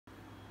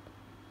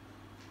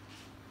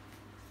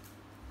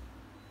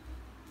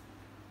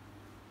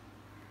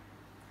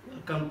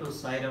Welcome to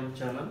Sairam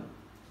channel.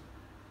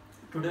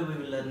 Today we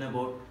will learn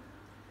about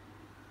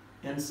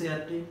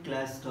NCERT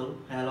Class 12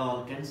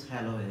 Haloalkanes,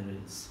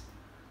 haloarenes.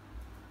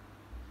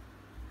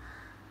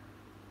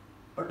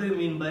 What do you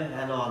mean by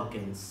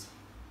haloalkanes?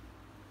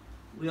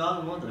 We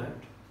all know that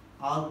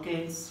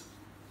alkanes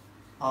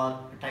are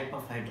a type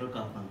of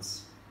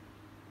hydrocarbons.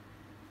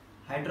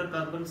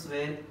 Hydrocarbons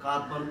where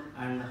carbon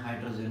and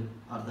hydrogen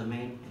are the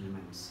main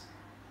elements.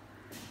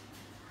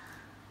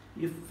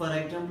 If for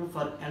example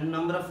for n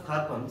number of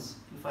carbons,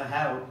 if I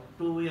have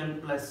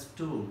 2n plus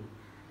 2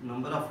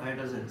 number of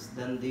hydrogens,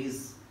 then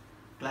these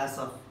class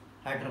of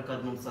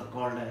hydrocarbons are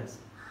called as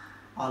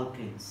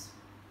alkanes.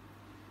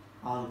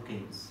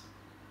 Alkanes.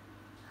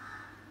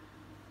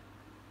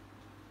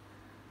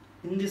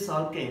 In these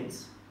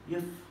alkanes,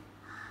 if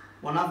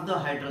one of the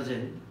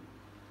hydrogen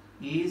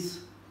is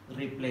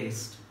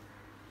replaced,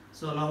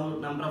 so now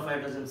number of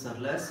hydrogens are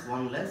less,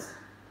 one less,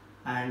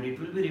 and it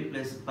will be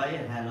replaced by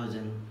a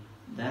halogen,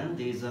 then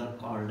these are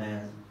called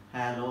as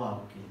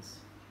haloalkanes.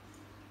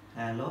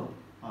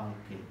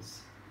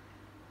 Haloalkanes.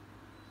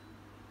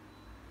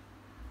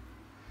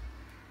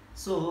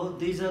 So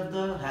these are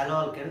the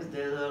haloalkanes,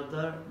 these are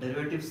the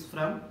derivatives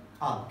from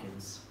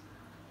alkanes,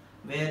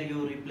 where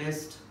you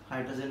replaced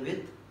hydrogen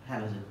with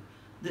halogen.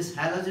 This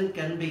halogen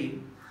can be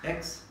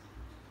X,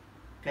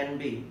 can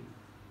be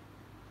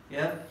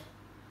F,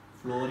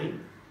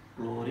 fluorine,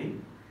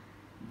 chlorine,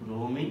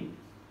 bromine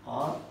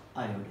or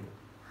iodine.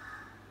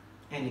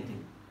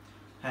 Anything,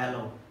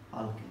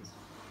 haloalkanes.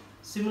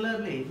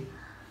 Similarly,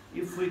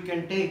 if we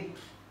can take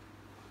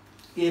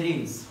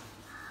arenes,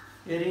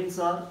 arenes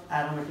are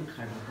aromatic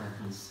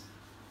hydrocarbons.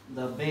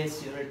 The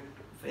base unit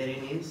of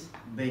arene is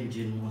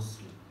benzene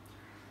mostly.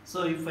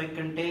 So if I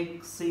can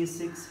take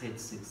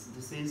C6H6,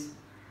 this is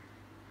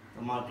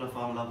the molecular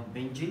formula of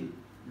benzene.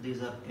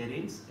 These are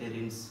arenes.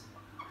 Arenes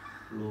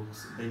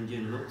looks,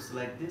 benzene looks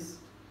like this.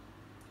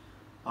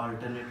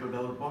 Alternative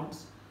double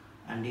bonds,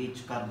 and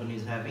each carbon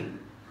is having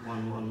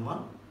 1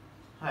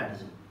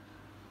 hydrogen.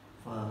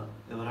 For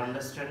your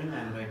understanding,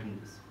 I am writing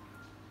this.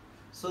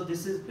 So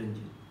this is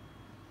benzene.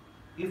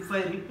 If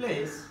I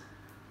replace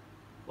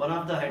one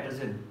of the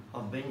hydrogen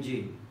of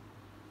benzene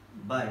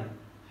by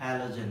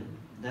halogen,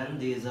 then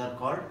these are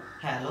called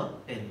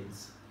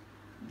haloarenes.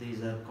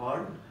 These are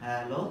called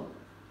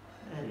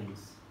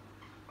haloarenes.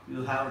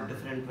 You have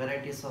different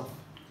varieties of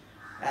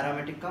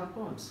aromatic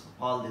compounds,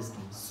 all these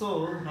things.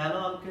 So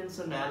haloalkanes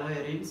and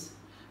haloarenes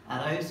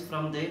arise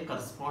from their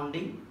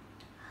corresponding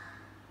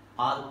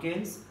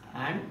alkanes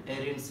and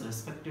arenes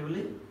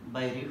respectively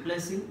by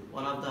replacing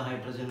one of the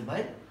hydrogen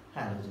by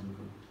halogen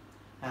group.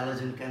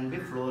 Halogen can be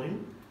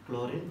fluorine,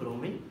 chlorine,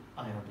 bromine,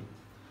 iodine.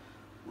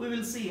 We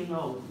will see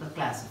now the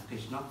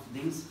classification of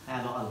these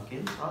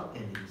haloalkanes or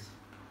arenes.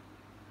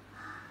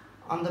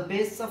 On the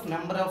basis of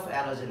number of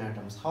halogen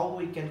atoms, how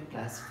we can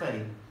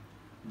classify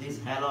these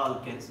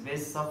haloalkanes?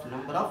 Basis of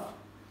number of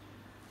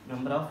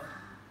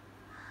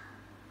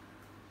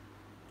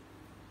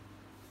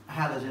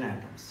halogen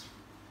atoms.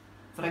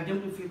 For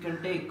example, if you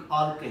can take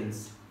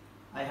alkanes,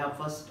 I have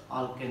first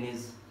alkane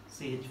is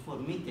CH4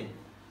 methane,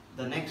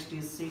 the next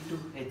is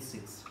C2H6.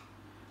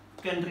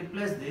 You can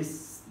replace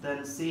this,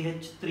 then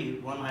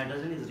CH3, one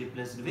hydrogen is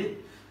replaced with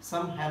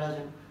some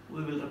halogen.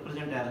 We will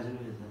represent halogen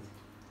with that.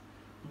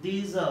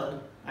 These are,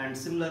 and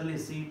similarly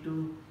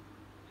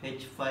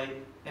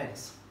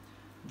C2H5X.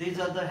 These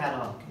are the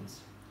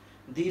haloalkanes.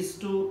 These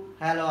two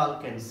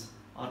haloalkanes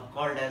are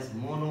called as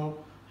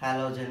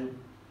monohalogen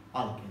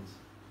alkanes.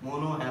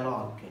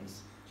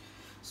 Monohaloalkanes.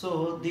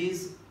 So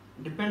these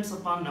depends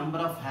upon number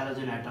of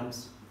halogen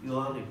atoms you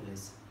are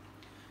replacing.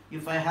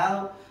 If I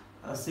have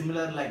a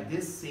similar like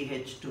this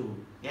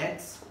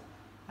CH2X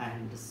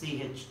and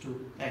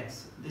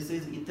CH2X, this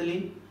is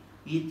ethylene,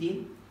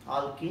 ethene,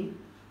 alkene.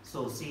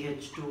 So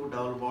CH2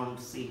 double bond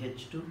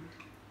CH2.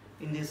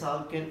 In this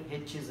alkane,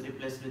 H is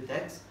replaced with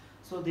X.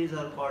 So these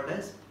are called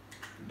as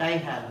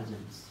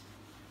dihalogens.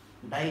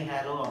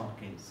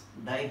 Dihaloalkanes.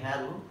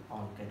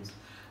 Dihaloalkanes.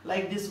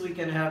 Like this we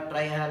can have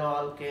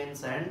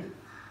trihaloalkanes and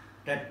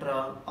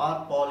tetra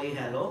or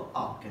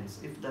polyhaloalkanes.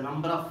 If the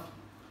number of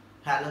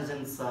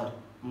halogens are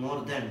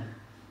more than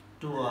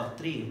 2 or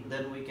 3,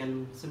 then we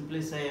can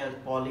simply say as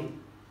poly,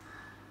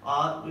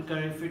 or we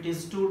can, if it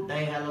is 2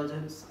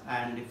 dihalogens,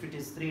 and if it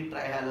is 3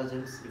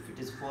 trihalogens, if it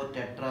is 4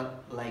 tetra,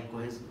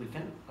 likewise we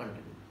can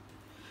continue.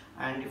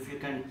 And if you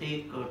can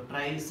take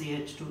tri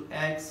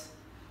CH2X,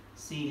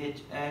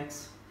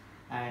 CHX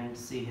and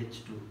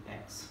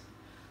CH2X.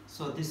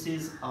 So this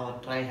is our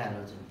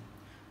trihalogen.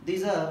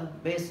 These are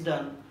based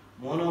on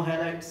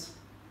monohalides,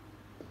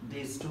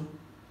 these two.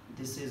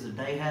 This is a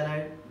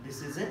dihalide,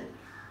 this is a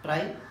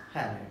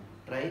trihalide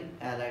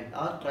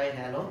or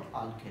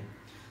trihaloalkane.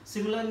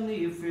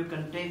 Similarly, if you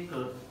can take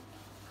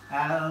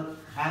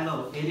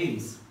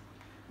haloarenes,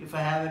 if I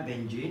have a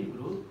benzene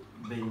group,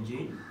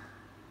 benzene,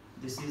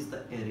 this is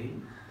the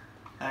arene,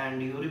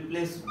 and you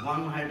replace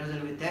one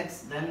hydrogen with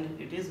X, then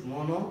it is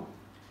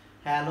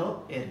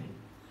monohaloarene.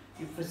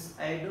 If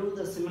I do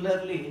the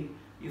similarly,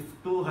 if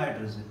two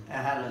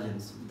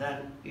halogens,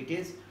 then it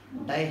is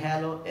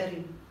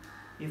dihaloarene.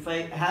 If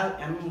I have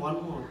N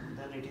one more,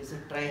 then it is a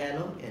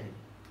trihaloarene.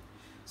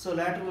 So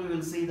later we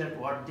will see that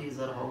what these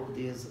are, how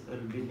these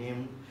will be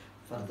named.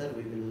 Further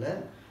we will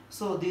learn.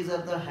 So these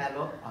are the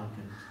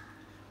haloalkanes.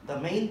 The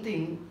main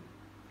thing.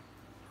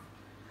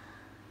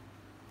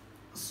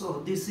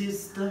 So this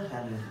is the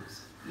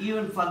haloarenes.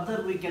 Even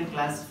further we can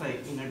classify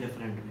in a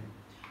different way.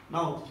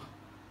 Now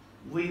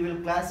we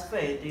will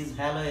classify these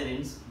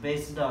haloarenes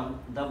based on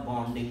the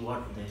bonding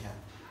what they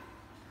have.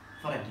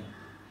 For example,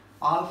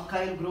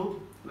 alkyl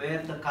group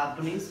where the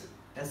carbon is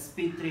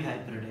sp3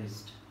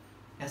 hybridized.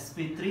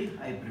 sp3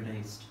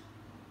 hybridized.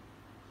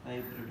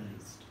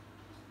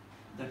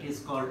 That is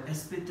called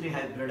sp3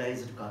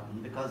 hybridized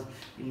carbon, because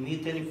in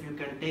methane if you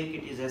can take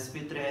it is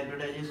sp3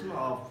 hybridization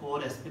of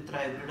 4 sp3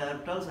 hybrid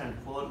orbitals, and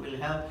 4 will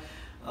have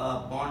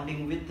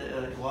bonding with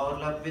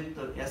overlap with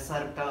s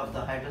orbital of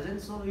the hydrogen,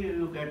 so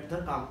you get the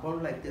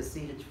compound like this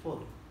CH4.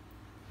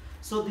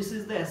 So this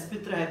is the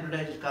sp3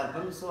 hybridized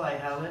carbon, so I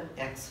have an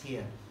X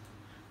here.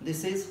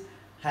 This is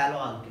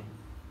haloalkane.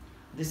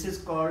 This is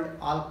called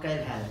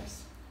alkyl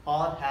halides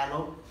or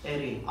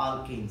haloarene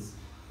alkenes.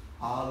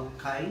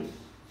 Alkyl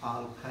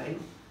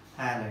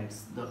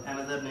halides. The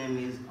another name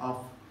is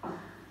of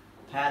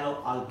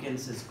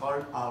haloalkanes is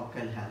called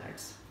alkyl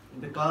halides,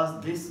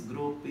 because this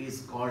group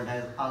is called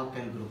as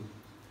alkyl group.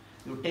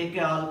 You take a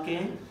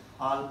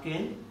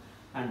alkane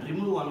and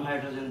remove one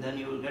hydrogen, then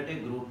you will get a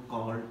group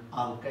called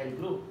alkyl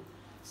group.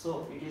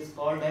 So it is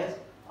called as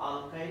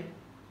alkyl.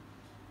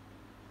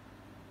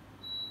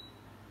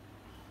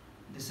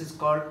 This is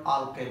called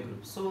alkyl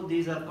group. So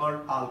these are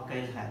called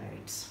alkyl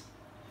halides.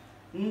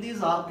 In these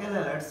alkyl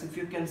halides, if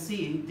you can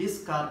see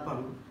this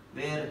carbon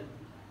where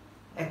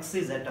X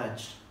is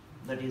attached,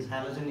 that is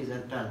halogen is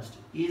attached,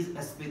 is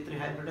sp3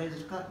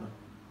 hybridized carbon.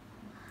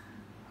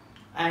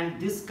 And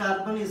this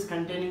carbon is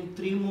containing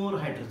 3 more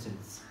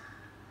hydrogens.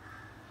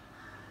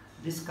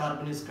 This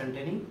carbon is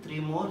containing 3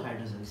 more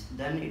hydrogens.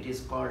 Then it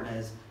is called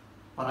as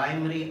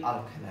primary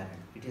alkyl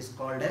halide. It is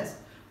called as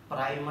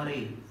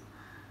primary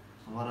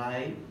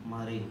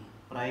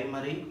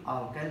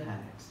alkyl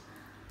halides.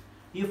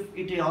 If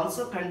it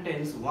also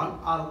contains 1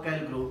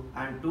 alkyl group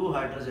and 2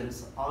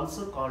 hydrogens,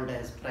 also called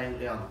as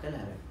primary alkyl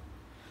halide.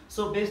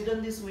 So based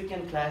on this we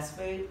can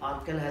classify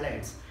alkyl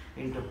halides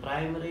into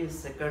primary,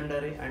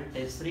 secondary and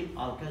tertiary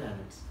alkyl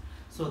halides.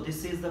 So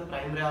this is the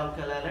primary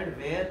alkyl halide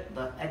where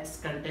the X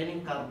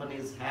containing carbon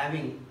is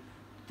having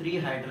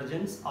 3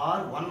 hydrogens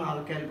or 1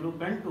 alkyl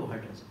group and 2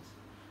 hydrogens.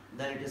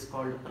 Then it is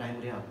called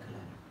primary alkyl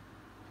halide.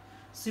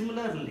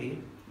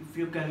 Similarly, if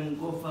you can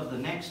go for the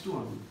next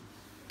one,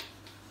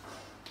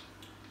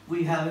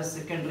 we have a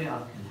secondary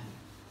alkyl halide.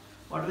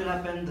 What will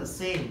happen? The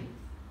same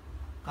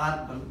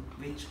carbon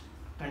which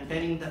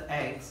containing the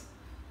X,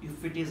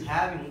 if it is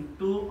having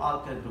 2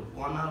 alkyl group,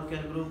 1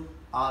 alkyl group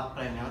R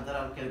prime, another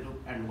alkyl group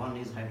and 1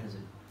 is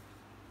hydrogen.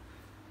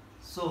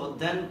 So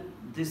then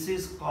this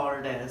is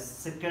called as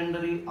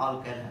secondary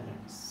alkyl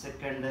halide.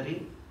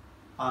 Secondary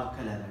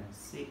alkyl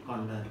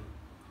halide.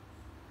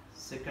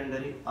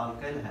 Secondary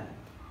alkyl halide.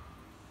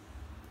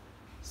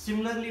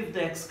 Similarly, if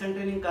the X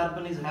containing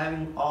carbon is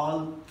having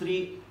all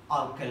 3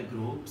 alkyl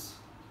groups,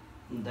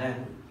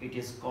 then it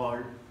is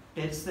called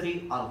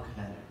tertiary alkyl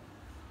halide.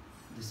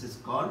 This is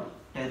called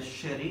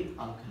tertiary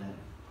alkyl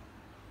halide.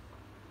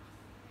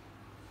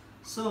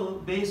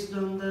 So based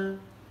on the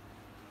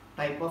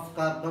type of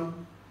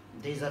carbon,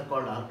 these are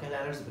called alkyl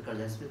halides because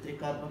sp3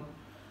 carbon,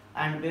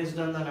 and based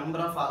on the number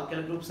of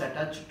alkyl groups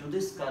attached to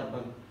this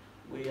carbon,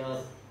 we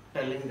are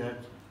telling that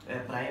a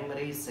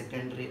primary,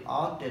 secondary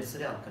or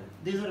tertiary alkyl.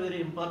 These are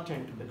very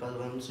important because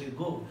once you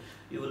go,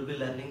 you will be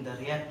learning the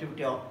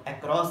reactivity of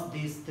across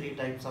these 3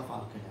 types of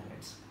alkyl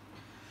halides.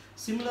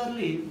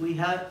 Similarly, we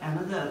have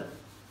another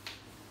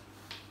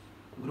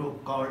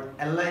group called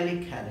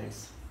allylic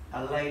halides.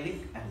 Allylic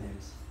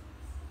halides.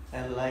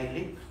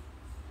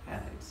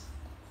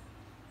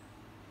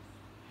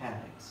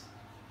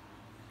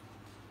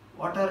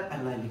 What are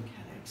allylic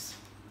halides?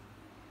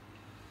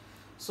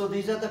 So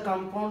these are the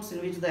compounds in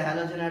which the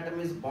halogen atom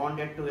is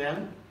bonded to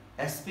an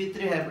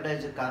sp3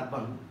 hybridized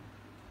carbon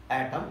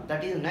atom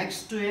that is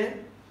next to a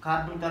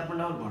carbon-carbon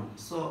double bond.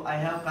 So I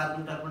have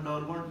carbon-carbon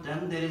double bond,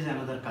 then there is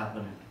another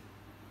carbon atom.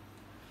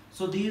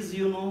 So these,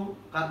 you know,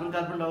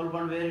 carbon-carbon double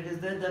bond where it is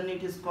there, then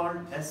it is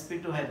called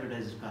sp2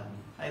 hybridized carbon.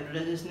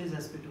 Hybridization is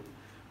sp2.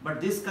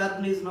 But this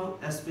carbon is now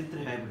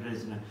sp3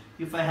 hybridized.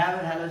 If I have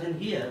a halogen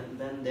here,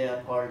 then they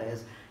are called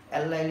as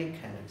allylic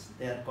halides.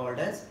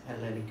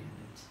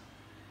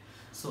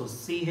 So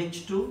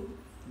CH2,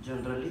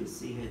 generally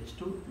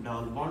CH2,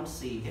 double bond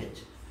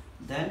CH,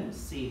 then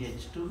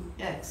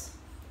CH2X.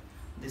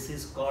 This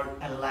is called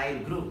allyl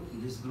group.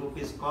 This group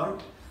is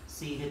called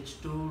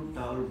CH2,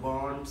 double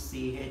bond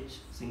CH,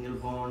 single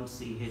bond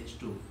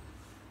CH2.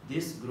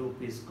 This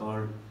group is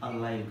called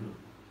allyl group.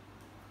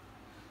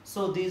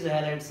 So these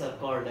halides are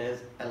called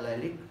as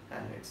allylic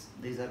halides.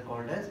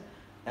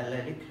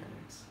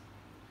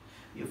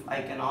 If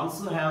I can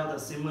also have the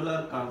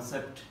similar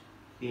concept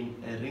in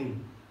a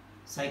ring,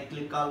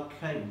 cyclic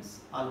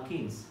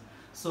alkenes.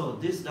 So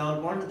this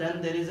double bond,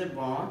 then there is a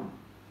bond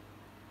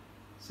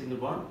single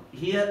bond.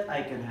 Here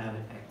I can have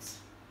X.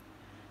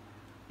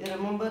 You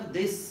remember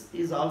this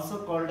is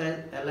also called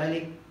as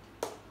allylic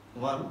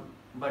 1,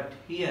 but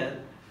here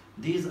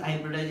these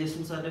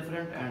hybridizations are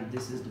different and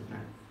this is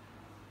different.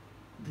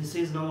 This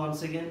is now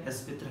once again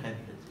sp3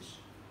 hybridization.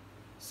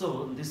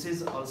 So this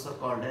is also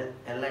called as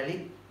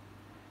allylic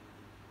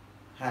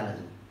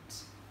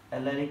halogens,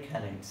 allylic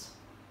halides.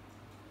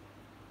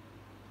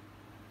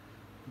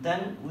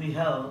 Then we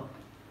have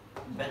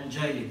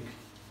benzylic.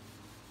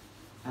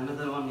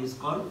 Another one is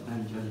called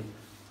benzylic.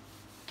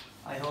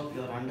 I hope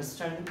you are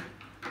understanding.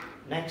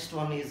 Next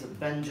one is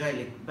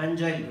benzylic,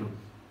 benzyl group.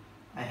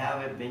 I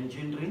have a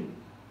benzene ring.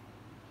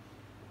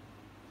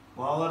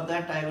 Over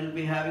that I will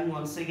be having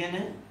once again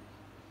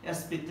a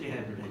sp3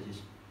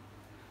 hybridization.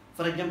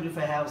 For example, if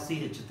I have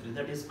CH3,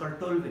 that is called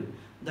toluene.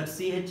 That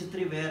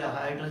CH3 where a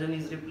hydrogen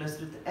is replaced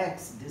with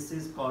X, this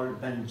is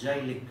called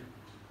benzylic.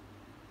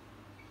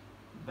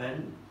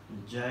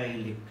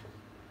 Benzylic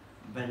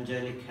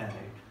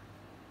halide.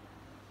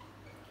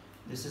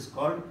 This is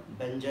called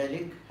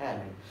benzylic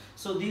halide.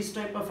 So these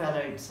type of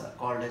halides are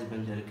called as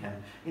benzylic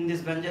halide. In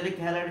this benzylic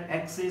halide,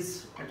 X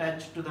is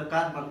attached to the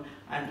carbon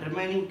and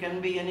remaining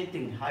can be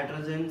anything,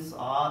 hydrogens or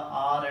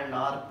R and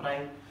R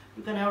prime.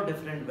 You can have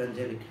different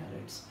benzylic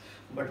halides.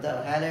 But the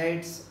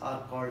halides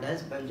are called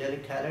as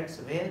benzylic halides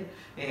where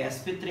a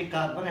sp3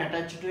 carbon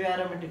attached to a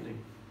aromatic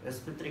ring.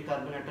 sp3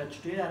 carbon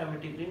attached to a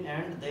aromatic ring,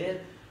 and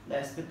there the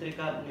sp3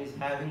 carbon is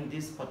having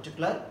this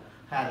particular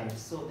halides.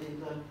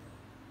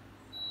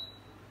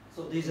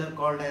 So these are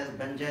called as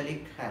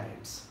benzylic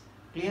halides.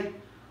 Clear?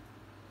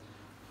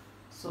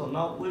 So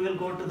now we will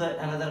go to the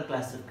another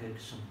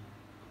classification.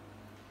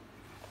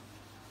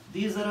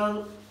 These are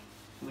all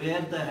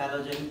where the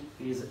halogen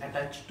is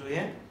attached to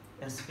a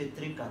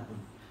sp3 carbon.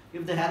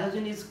 If the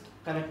halogen is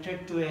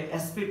connected to a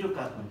sp2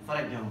 carbon, for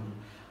example,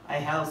 I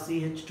have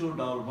CH2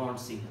 double bond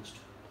CH2.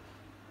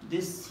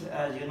 This,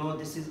 as you know,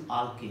 this is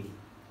alkene.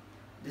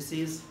 This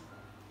is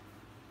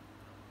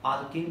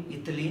alkene,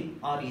 ethylene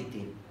or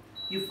ethene.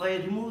 If I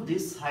remove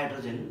this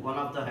hydrogen, one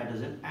of the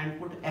hydrogen, and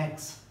put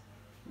X,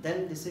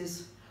 then this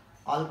is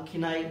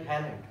alkynyl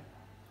halide.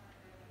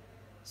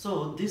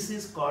 So this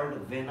is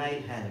called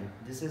vinyl halide.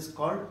 This is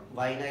called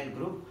vinyl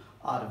group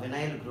or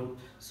vinyl group.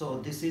 So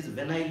this is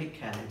vinylic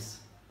halides.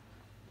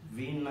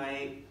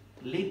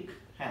 Vinylic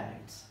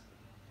halides.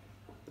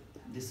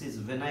 This is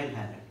vinyl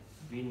halide.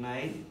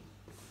 Vinyl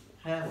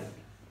halide.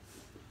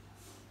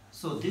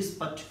 So this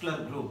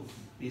particular group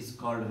is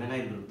called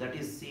vinyl group. That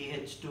is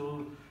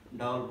CH2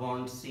 double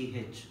bond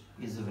CH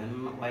is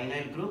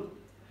vinyl group,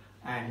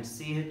 and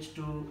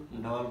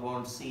CH2 double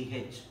bond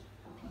CH,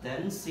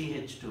 then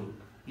CH2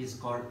 is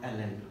called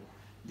allyl group.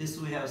 This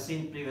we have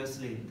seen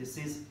previously. This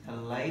is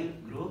allyl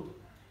group.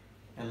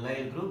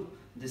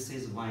 This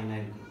is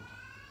vinyl group.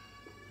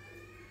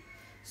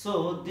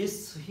 So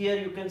this here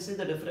you can see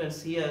the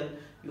difference. Here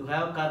you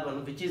have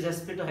carbon which is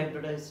sp2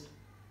 hybridized,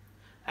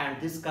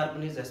 and this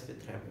carbon is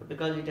sp3 hybridized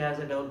because it has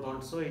a double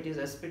bond, so it is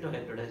sp2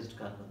 hybridized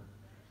carbon.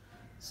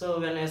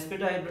 So when sp2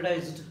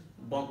 hybridized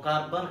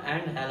carbon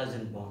and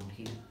halogen bond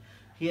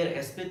here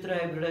sp3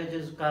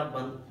 hybridized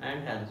carbon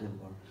and halogen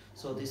bond.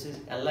 So this is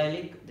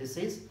allylic, this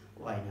is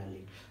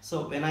vinylic.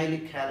 So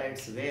vinylic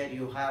halides where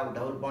you have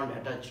double bond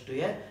attached to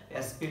a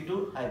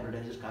sp2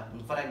 hybridized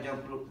carbon. For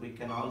example, we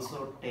can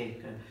also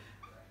take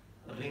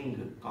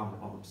ring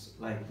compounds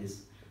like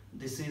this.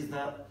 This is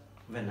the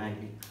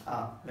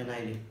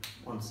vinylic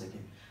once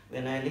again,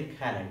 vinylic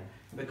halide,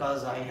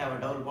 because I have a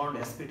double bond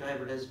sp2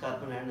 hybridized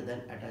carbon and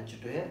then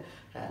attached to a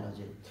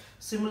halogen.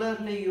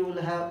 Similarly, you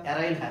will have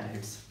aryl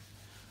halides.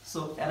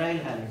 So aryl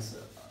halides,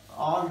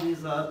 all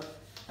these are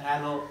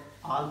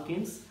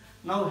haloalkanes.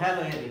 Now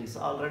haloarenes,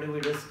 already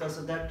we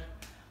discussed that.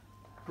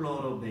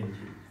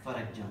 Chlorobenzene, for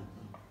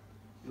example,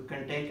 you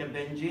can take a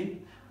benzene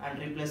and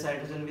replace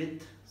hydrogen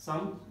with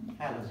some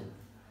halogen.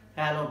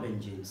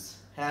 Halobenzenes,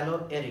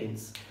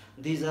 haloarenes,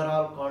 these are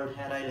all called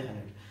aryl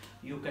halide.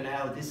 You can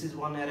have, this is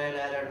one aryl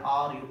halide,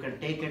 or you can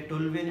take a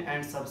toluene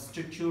and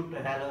substitute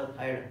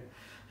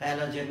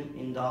halogen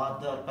in the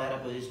other para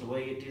position. Why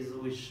it is,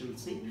 we should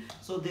see.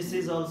 So this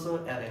is also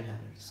aryl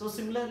halide. So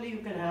similarly, you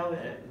can have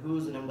a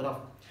huge number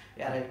of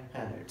aryl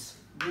halides.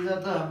 These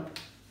are the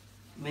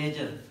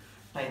major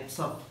types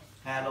of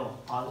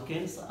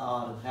haloalkanes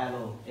or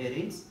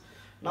haloarenes.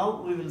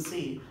 Now we will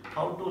see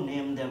how to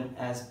name them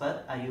as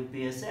per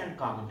IUPAC and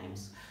common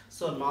names.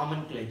 So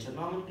nomenclature.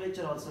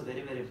 Nomenclature also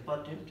very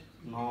important.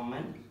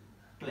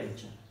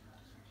 Nomenclature.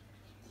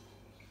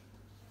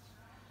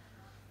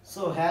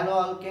 So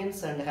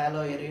haloalkanes and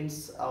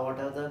haloarenes, what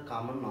are the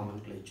common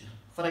nomenclature?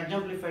 For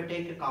example, if I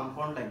take a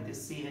compound like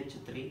this,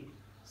 CH3,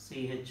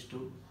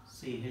 CH2,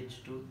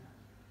 CH2,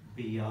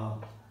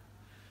 Br.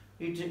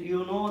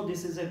 You know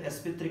this is a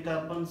sp3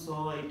 carbon,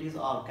 so it is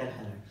alkyl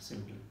halide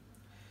simply.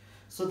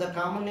 So the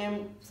common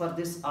name for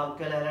this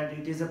alkyl halide,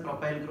 it is a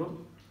propyl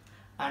group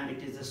and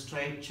it is a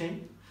straight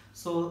chain.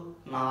 So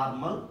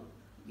normal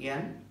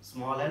N,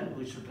 small n,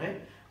 we should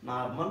write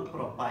normal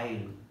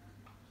propyl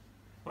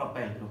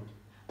group.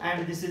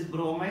 And this is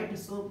bromide,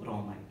 so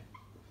bromide.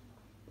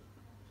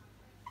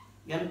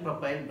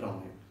 N-propyl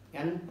bromide.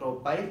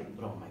 N-propyl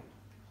bromide.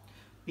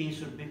 P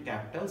should be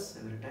capitals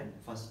every time,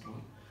 first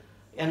one.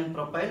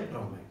 N-propyl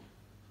bromide.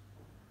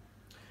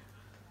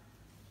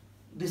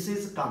 This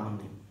is common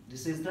name.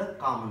 This is the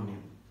common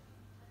name.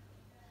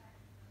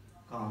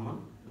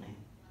 Common name.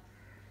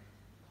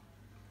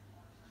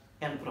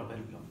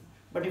 N-propyl bromide.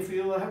 But if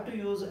you have to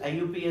use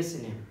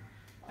IUPAC name,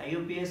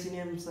 IUPAC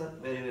names are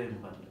very, very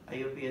important.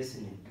 IUPAC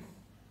name.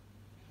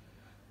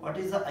 What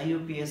is the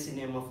IUPAC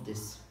name of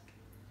this?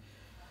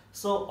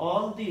 So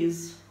all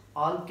these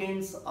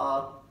alkanes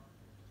are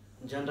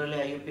generally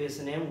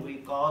IUPAC name. We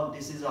call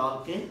this is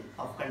alkane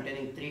of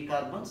containing 3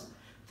 carbons.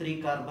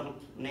 3 carbon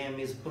name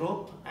is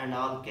prop, and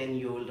alkane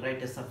you will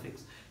write a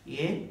suffix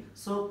ane.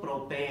 So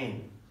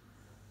propane.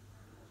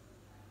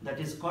 That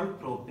is called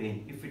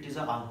propane if it is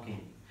an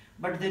alkane.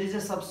 But there is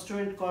a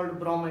substituent called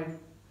bromide.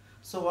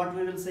 So what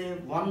we will say,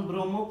 1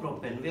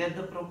 bromopropane, where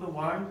the propane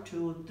 1,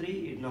 2,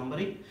 3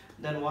 numbering,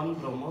 then 1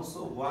 bromo.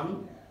 So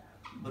 1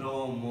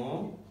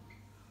 bromo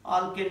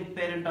alkane,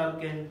 parent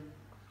alkane,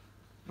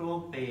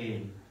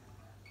 propane.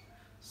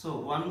 So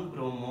 1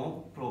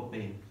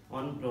 bromopropane.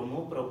 1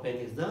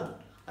 bromopropane is the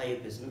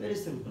IUPAC. Very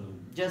simple.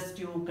 Just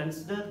you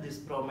consider this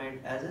bromide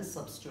as a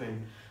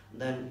substituent,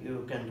 then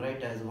you can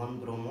write as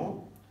 1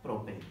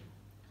 bromopropane.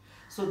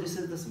 So this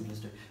is the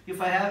simplest way. If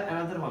I have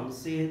another one,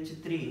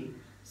 CH3,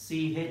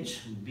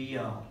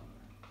 CHBr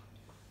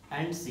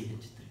and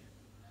CH3.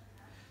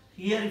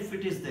 Here if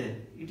it is there,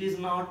 it is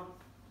not,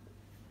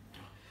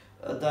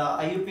 the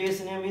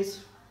IUPAC name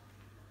is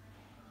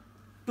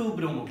 2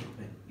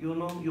 bromopropane. You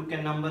know, you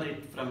can number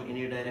it from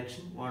any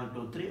direction, 1,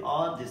 2, 3,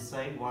 or this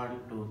side 1,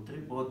 2, 3,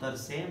 both are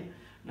same,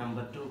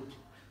 number 2.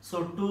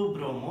 So 2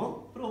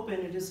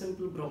 bromopropane, it is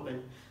simple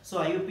propane. So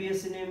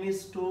IUPAC name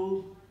is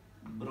 2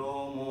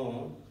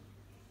 bromopropane.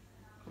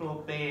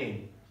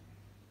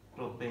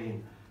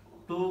 Propane.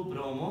 2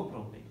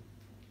 bromopropane.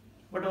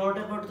 But what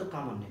about the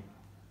common name?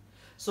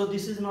 So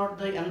this is not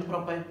the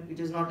N-propyl, it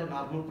is not a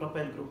normal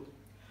propyl group,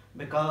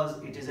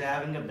 because it is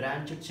having a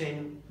branched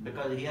chain,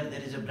 because here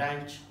there is a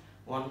branch,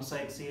 one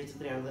side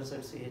CH3, another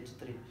side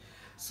CH3.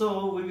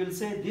 So we will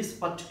say this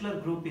particular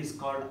group is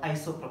called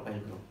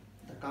isopropyl group.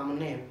 The common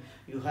name,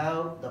 you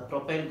have the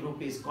propyl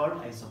group is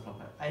called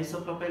isopropyl.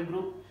 Isopropyl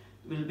group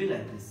will be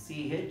like this,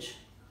 CH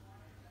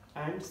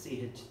and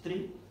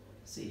CH3,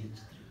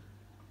 CH3.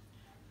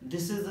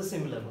 This is the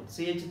similar one,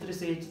 CH3,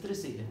 CH3,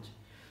 CH.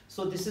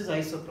 So this is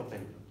isopropyl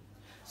group.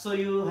 So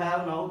you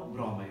have now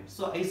bromide.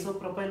 So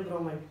isopropyl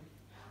bromide.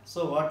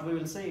 So what we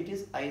will say, it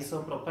is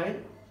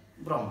isopropyl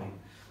bromide.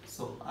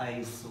 So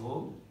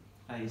isopropyl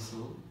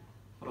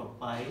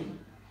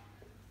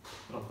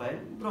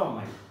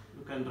bromide.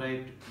 You can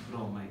write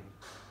bromide.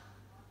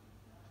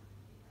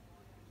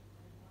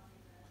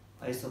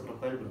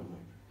 Isopropyl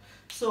bromide.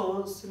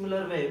 So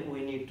similar way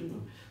we need to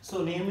know.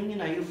 So naming in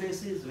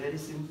IUPAC is very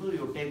simple.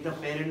 You take the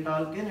parent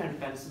alkane and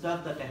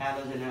consider that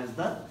halogen as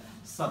the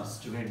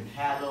substituent,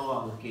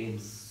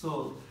 haloalkanes.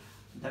 So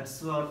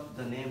that's what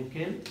the name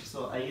came.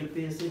 So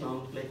IUPAC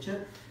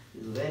nomenclature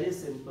is very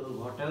simple.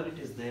 Whatever it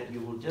is there, you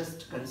will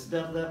just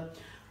consider the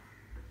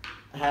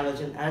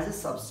halogen as a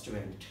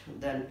substituent.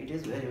 Then it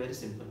is very, very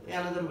simple.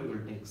 Another we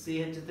will take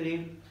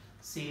CH3,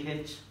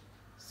 CH,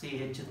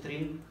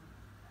 CH3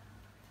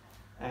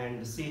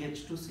 and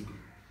CH2C.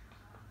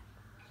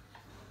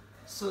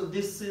 So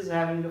this is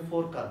having the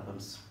 4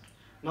 carbons.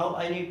 Now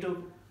I need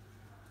to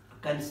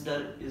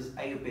consider is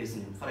IUPAC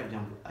name. For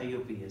example,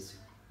 IUPAC.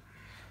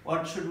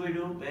 What should we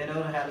do?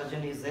 Wherever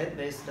halogen is there,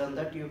 based on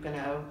that you can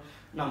have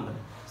number.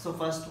 So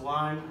first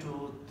 1,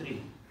 2,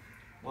 3.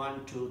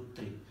 1, 2,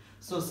 3.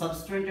 So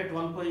substituent at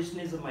one position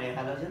is my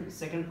halogen.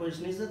 Second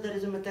position is that there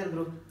is a methyl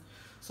group.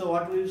 So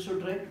what we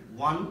should write?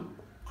 1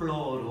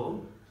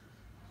 chloro.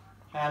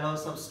 Halo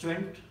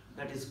substituent,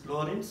 that is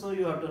chlorine. So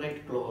you have to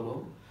write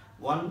chloro.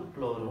 1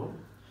 chloro.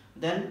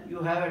 Then you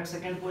have at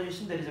second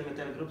position there is a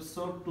methyl group.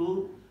 So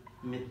 2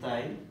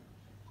 methyl.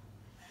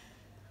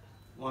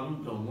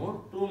 1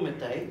 bromo, 2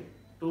 methyl,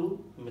 2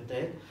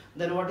 methyl.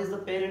 Then what is the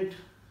parent?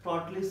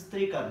 Total is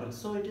 3 carbons.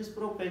 So it is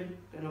propane.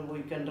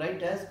 We can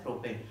write as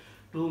propane.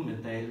 2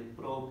 methyl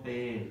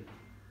propane.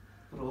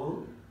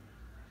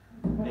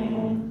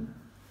 Propane.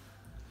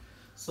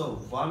 So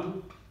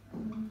 1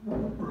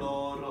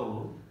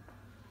 chloro,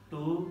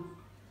 2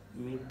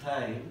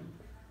 methyl,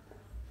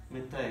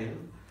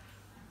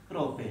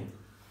 propane.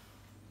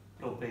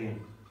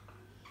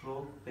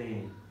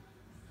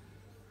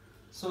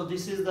 So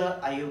this is the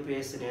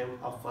IUPAC name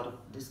of for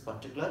this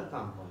particular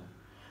compound.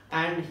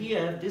 And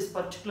here this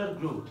particular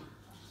group,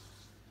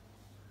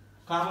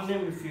 common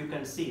name, if you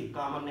can see,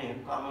 common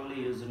name,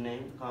 commonly used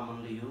name,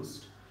 commonly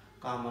used,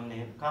 common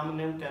name. Common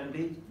name can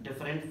be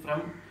different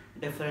from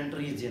different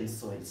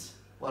regions wise,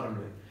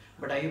 worldwide.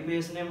 But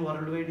IUPAC name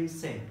worldwide is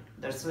same.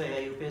 That's why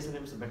IUPAC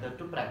name is better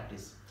to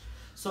practice.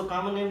 So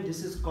common name,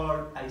 this is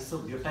called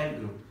isobutyl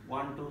group.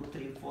 1, 2,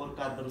 3, 4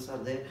 carbons are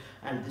there,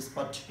 and this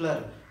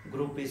particular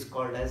group is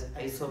called as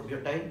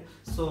isobutyl.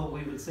 So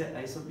we will say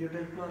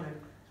isobutyl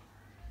chloride.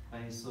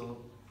 Isobutyl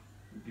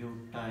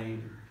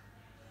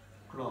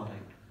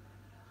chloride.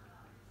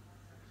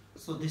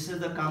 So this is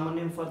the common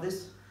name for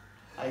this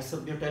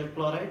isobutyl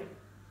chloride,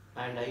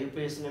 and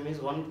IUPAC name is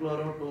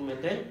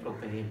 1-chloro-2-methyl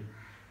propane.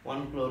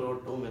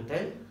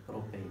 1-chloro-2-methyl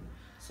propane.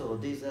 So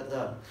these are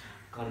the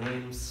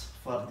names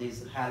for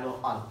these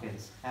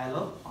haloalkanes.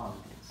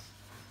 Haloalkanes.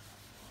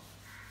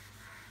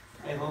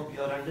 I hope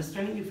you are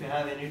understanding. If you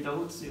have any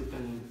doubts, you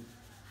can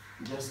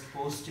just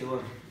post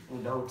your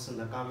doubts in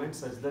the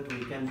comments such that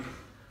we can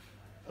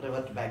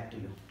revert back to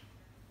you.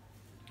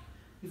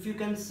 If you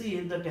can see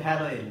that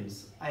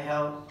haloarenes, I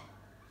have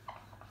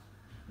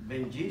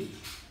benzene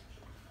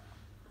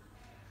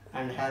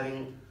and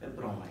having a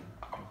bromine.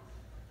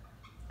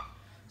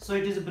 So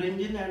it is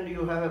benzene and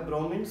you have a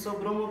bromine, so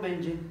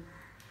bromobenzene.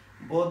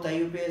 Both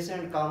IUPAC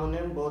and common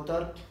name both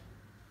are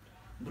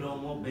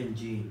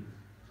bromobenzene.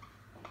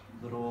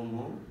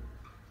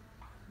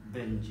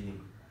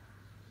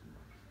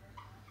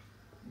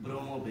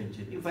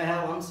 Bromobenzene. If I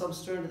have one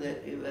substrate,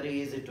 they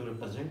very easy to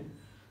represent.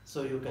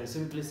 So you can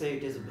simply say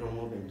it is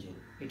bromobenzene.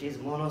 It is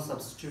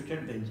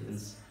monosubstituted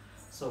benzenes.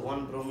 So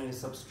one bromine is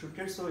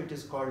substituted, so it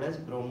is called as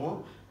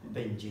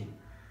bromobenzene.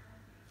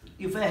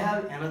 If I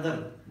have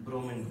another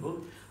bromine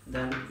group,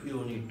 then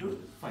you need to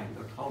find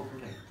out how to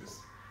write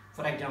this.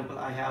 For example,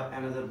 I have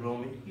another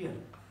bromine here.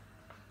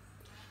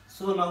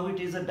 So now it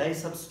is a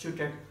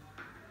disubstituted.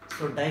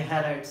 So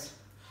dihalides.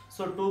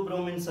 So two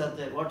bromines are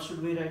there. What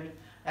should we write?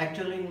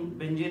 Actually, in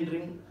benzene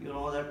ring, you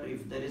know that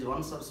if there is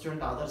one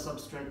substituent, other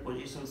substituent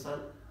positions are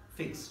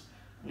fixed,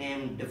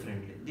 named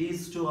differently.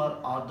 These two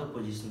are the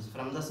positions.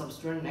 From the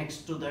substituent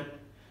next to that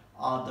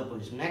are the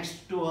position.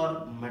 Next to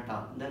are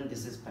meta. Then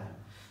this is para.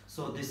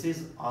 So this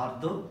is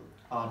ortho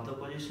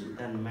position.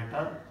 Then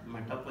meta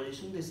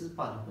position. This is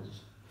para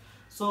position.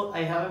 So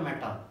I have a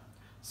meta.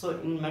 So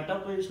in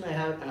meta position I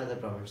have another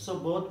bromine. So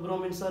both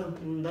bromines are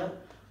in the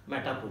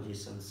meta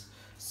positions.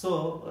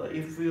 So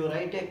if you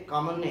write a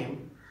common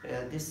name,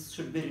 this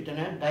should be written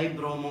as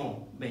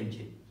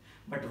dibromobenzene.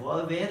 But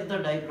where the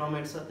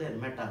dibromides are there?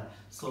 Meta.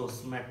 So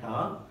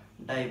meta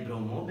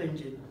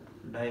dibromobenzene.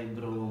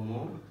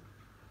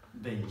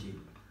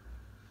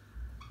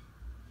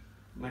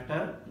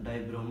 Meta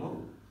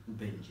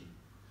dibromobenzene.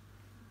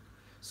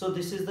 So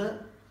this is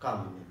the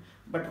common name.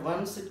 But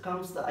once it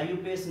comes the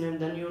IUPAC name,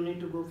 then you need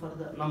to go for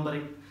the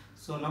numbering.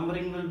 So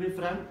numbering will be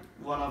from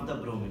one of the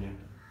bromine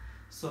atom.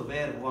 So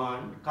where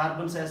one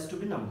carbons has to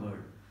be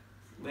numbered.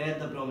 Where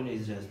the bromine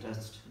is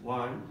just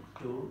 1,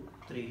 2,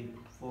 3,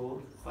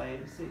 4,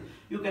 5, 6.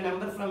 You can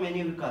number from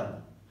any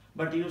carbon,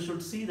 but you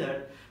should see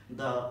that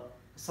the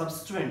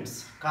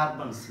substituents,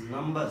 carbons,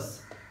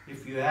 numbers,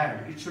 if you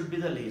add, it should be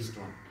the least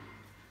one.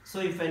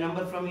 So if I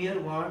number from here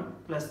 1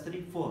 plus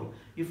 3, 4.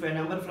 If I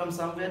number from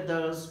somewhere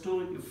there's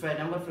 2. If I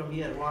number from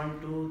here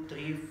 1, 2,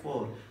 3,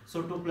 4.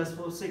 So 2 plus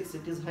 4, 6.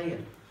 It is higher.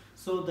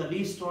 So the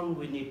least one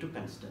we need to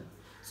consider.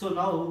 So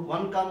now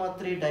 1,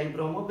 3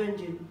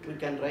 dibromobenzene. We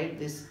can write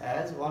this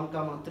as 1,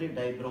 3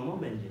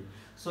 dibromobenzene.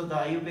 So the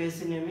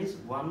IUPAC name is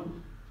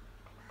 1,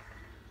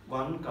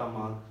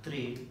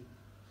 3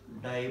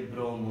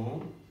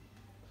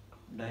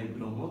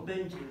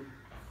 dibromobenzene.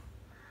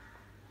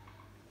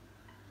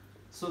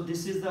 So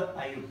this is the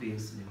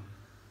IUPAC name.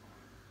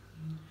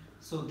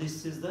 So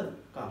this is the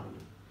common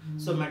name.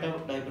 So meta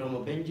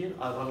dibromobenzene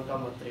or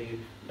 1, 3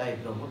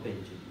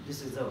 dibromobenzene.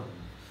 This is the one.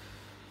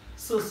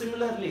 So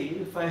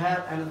similarly, if I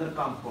have another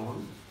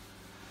compound,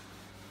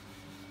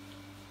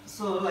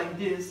 so like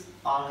this,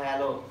 all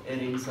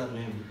haloarenes are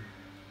named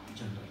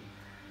generally.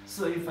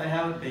 So if I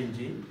have a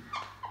benzene,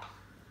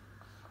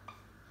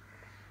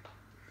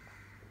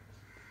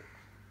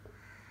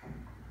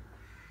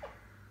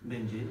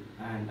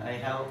 and I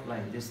have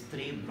like this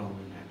 3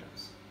 bromine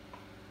atoms.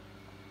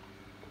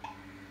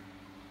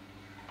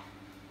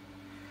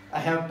 I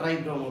have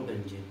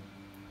tribromobenzene.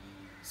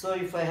 So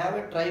if I have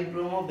a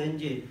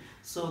tribromobenzene,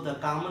 so the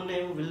common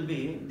name will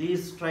be,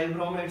 these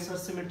tribromides are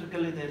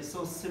symmetrically there.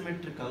 So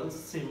symmetrical,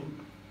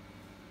 sim,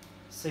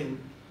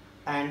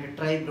 and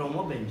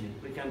tribromobenzene.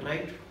 We can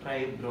write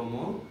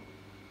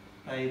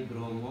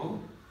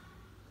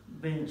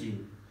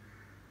tribromobenzene.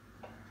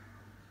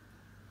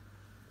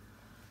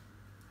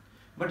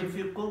 But if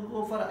you could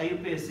go for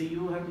IUPAC,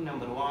 you have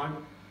number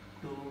 1,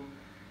 2,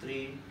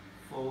 3,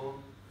 4,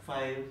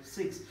 5,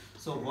 6.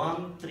 So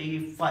 1,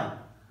 3, 5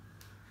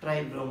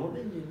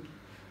 tribromobenzene.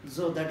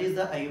 So that is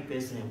the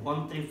IUPAC name.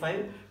 1, 3,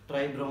 5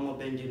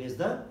 tribromobenzene is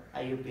the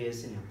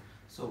IUPAC name.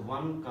 So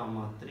 1,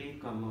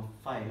 3,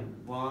 5,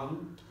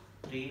 1,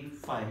 3,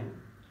 5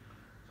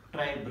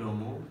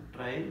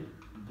 tribromobenzene.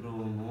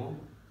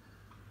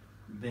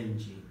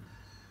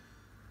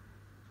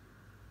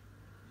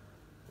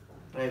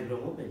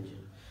 Tribromobenzene.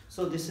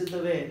 So this is the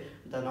way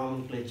the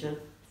nomenclature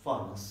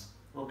follows.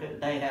 Okay,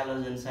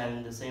 dihalogens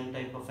having the same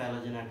type of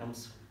halogen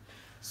atoms.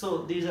 So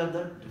these are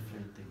the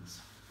different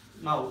things.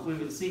 Now we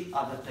will see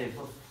other type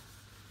of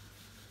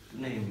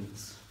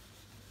namings.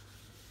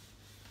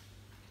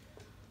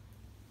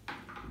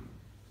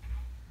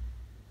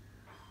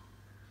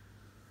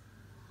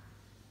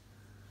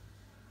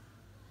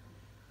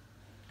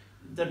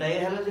 The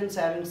dihalogens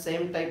having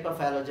same type of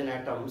halogen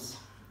atoms,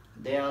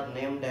 they are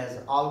named as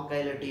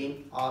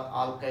alkylidene or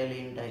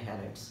alkylene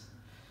dihalides.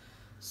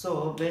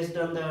 So based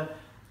on the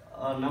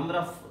number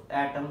of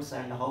atoms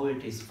and how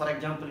it is, for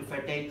example, if I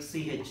take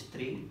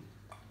CH3,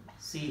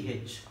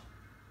 CH,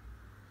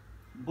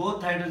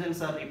 both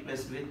hydrogens are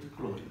replaced with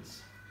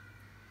chlorines.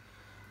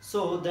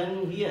 So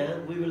then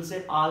here we will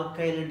say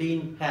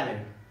alkylidene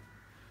halide,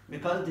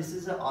 because this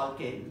is an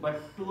alkane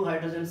but two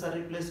hydrogens are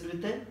replaced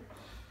with a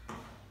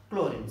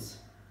chlorines.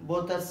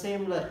 Both are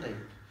similar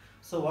type.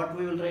 So what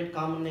we will write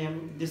common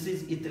name, this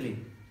is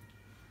ethylene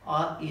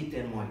or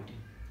ethane moiety.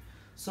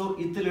 So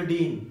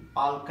ethylidene,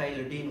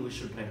 alkylidene we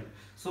should write.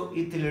 So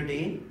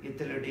ethylidene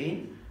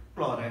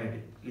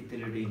chloride,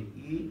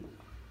 ethylidene.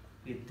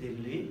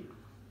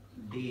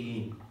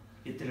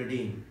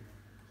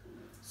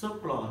 So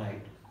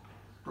chloride.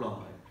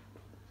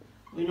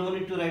 We no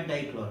need to write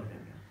dichloride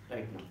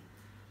right now.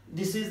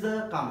 This is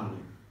the common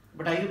name.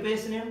 But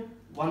IUPAC name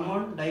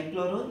 1,1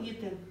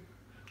 dichloroethane.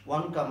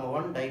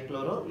 1,1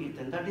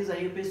 dichloroethane. That is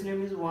IUPAC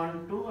name is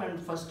 1, 2, and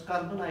first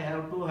carbon I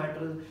have 2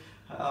 hydrogen,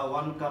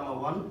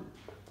 1,1,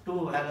 2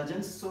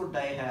 halogens. So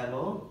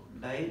dihalo,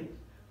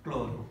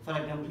 dichloro. For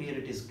example, here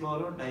it is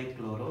chloro,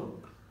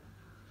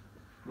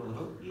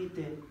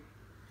 chloroethane.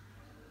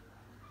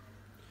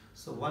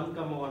 So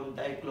 1,1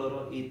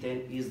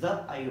 dichloroethane is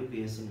the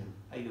IUPAC name.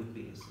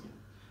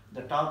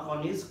 The top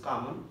one is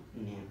common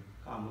name.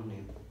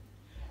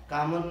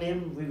 Common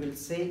name we will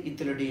say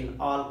ethylidene,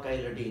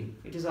 alkylidene.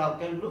 It is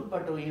alkyl group,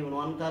 but even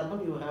one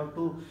carbon you have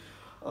two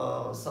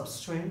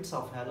substituents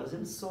of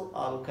halogens. So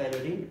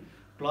alkylidene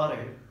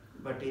chloride.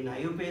 But in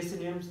IUPAC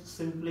names,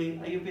 simply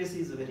IUPAC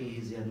is very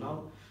easier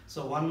now.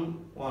 So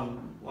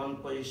one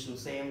position,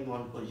 same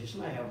one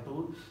position I have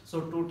two.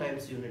 So 2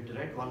 times you need to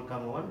write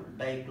 1,1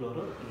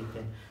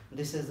 dichloroethane.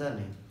 This is the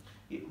name.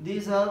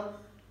 These are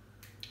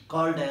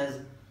called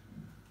as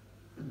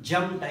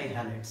gem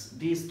dihalides.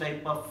 These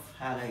type of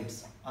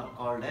halides are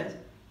called as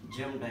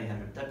gem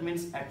dihalides. That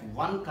means at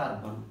one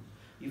carbon,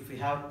 if we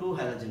have 2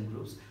 halogen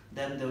groups,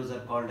 then those are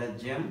called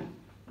as gem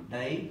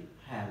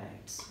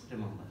dihalides.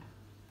 Remember.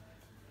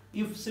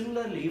 If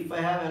similarly, if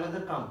I have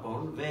another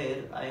compound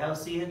where I have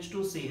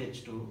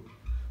CH2,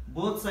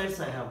 both sides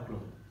I have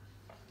chlorine.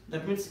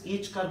 That means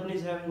each carbon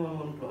is having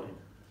one chlorine.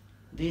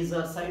 These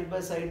are side by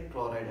side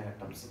chloride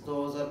atoms.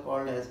 Those are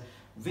called as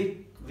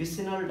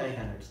vicinal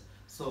dihalides.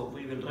 So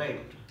we will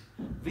write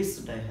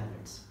vis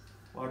dihalides.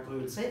 What we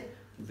will say?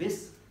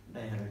 Vis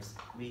dihalides.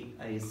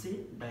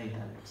 VIC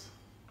dihalides.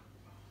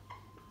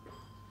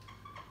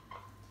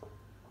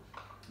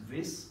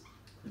 Vis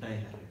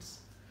dihalides.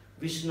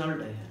 Vicinal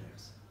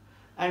dihalides.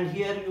 And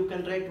here you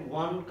can write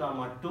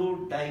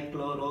 1,2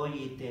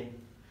 dichloroethane.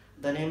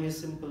 The name is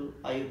simple,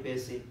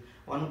 IUPAC.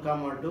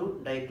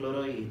 1,2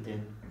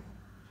 dichloroethane.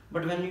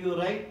 But when you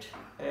write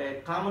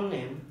a common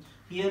name,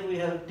 here we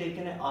have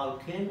taken an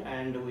alkane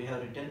and we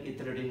have written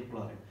ethylidene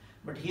chloride.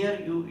 But here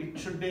it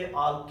should be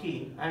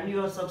alkene and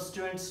your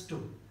substituents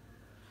too.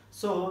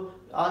 So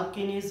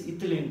alkene is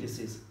ethylene, this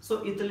is. So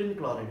ethylene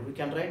chloride, we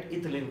can write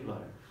ethylene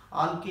chloride.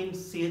 Alkene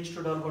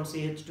CH2 double bond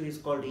CH2 is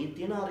called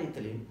ethene or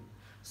ethylene.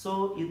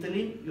 So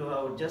ethylene, you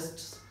have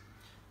just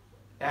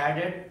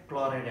added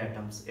chloride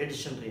atoms,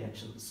 addition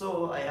reaction.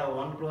 So I have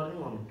one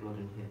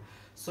chlorine here.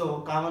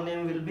 So common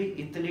name will be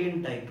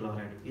ethylene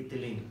dichloride,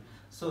 ethylene.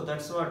 So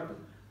that's what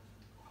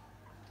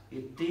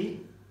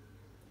ethylene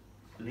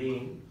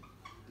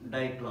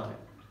dichloride.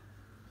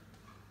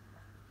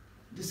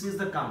 This is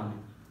the common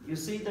name. You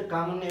see the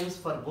common names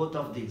for both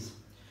of these.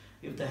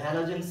 If the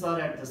halogens are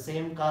at the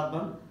same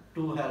carbon,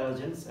 2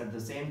 halogens at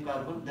the same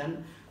carbon,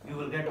 then you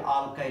will get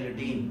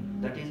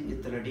alkylidene, that is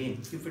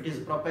ethylidene. If it is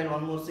propyl,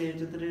 one more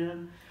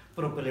CH3,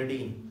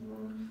 propylidene.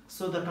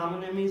 So the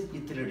common name is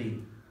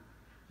ethylidene.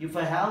 If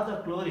I have the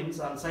chlorines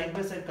on side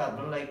by side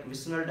carbon like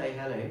vicinal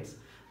dihalides,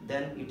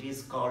 then it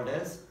is called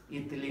as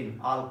ethylene,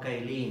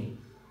 alkylene,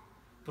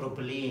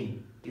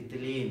 propylene,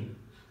 ethylene.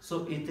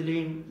 So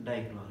ethylene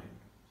dichloride.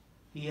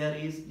 Here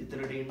is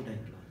ethylidene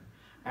dichloride.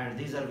 And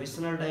these are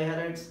vicinal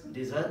dihalides,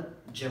 these are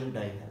gem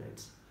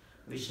dihalides.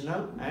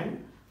 Vicinal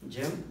and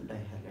gem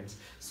dihalides.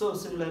 So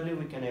similarly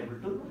we can able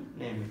to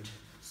name it.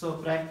 So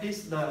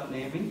practice the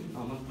naming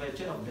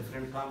nomenclature of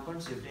different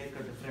compounds. You take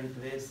a different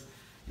ways,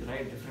 you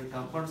write different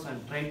compounds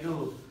and try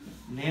to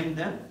name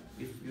them.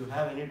 If you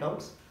have any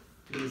doubts,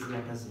 please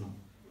let us know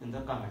in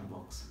the comment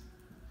box.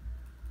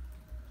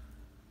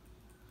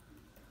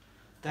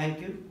 Thank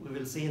you. We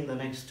will see in the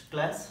next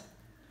class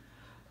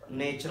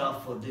nature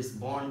of this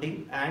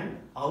bonding and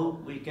how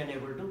we can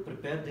able to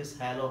prepare this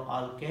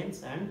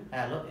haloalkanes and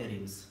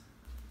haloarenes.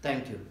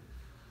 Thank you.